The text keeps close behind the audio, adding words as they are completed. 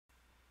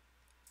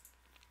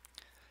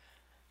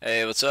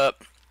Hey, what's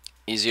up?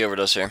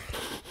 EZOVERDOSE here.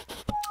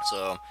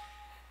 So,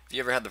 if you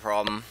ever had the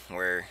problem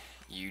where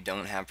you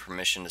don't have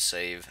permission to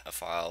save a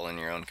file in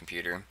your own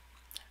computer,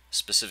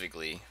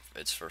 specifically,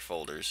 it's for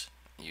folders,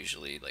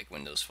 usually like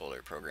Windows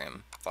folder,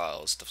 program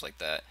files, stuff like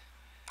that.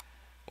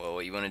 Well,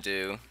 what you want to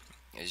do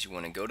is you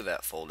want to go to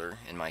that folder.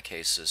 In my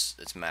case,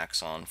 it's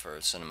Maxon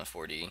for Cinema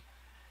 4D.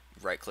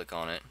 Right click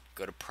on it,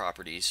 go to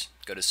Properties,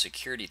 go to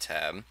Security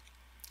tab,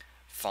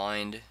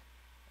 find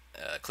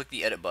click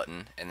the edit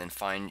button and then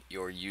find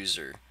your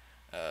user,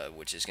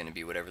 which is going to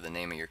be whatever the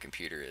name of your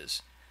computer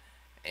is.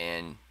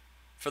 And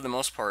for the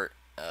most part,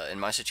 in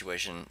my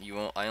situation,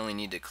 I only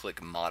need to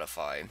click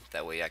modify.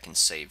 That way I can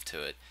save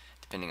to it,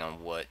 depending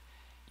on what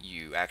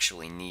you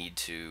actually need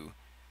to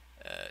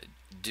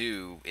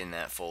do in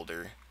that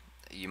folder.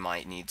 You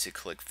might need to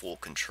click full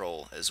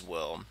control as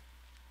well.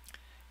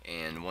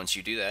 And once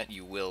you do that,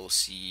 you will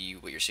see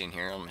what you're seeing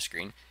here on my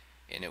screen,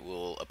 and it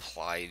will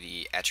apply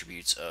the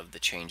attributes of the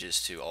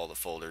changes to all the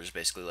folders,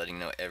 basically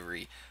letting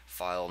every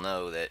file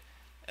know that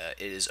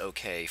it is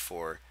okay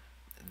for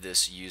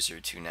this user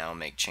to now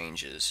make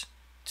changes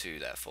to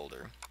that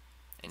folder.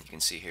 And you can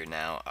see here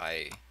now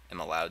I am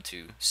allowed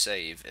to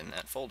save in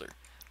that folder,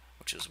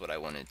 which is what I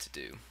wanted to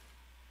do.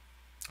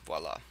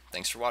 Voila.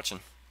 Thanks for watching.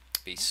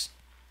 Peace.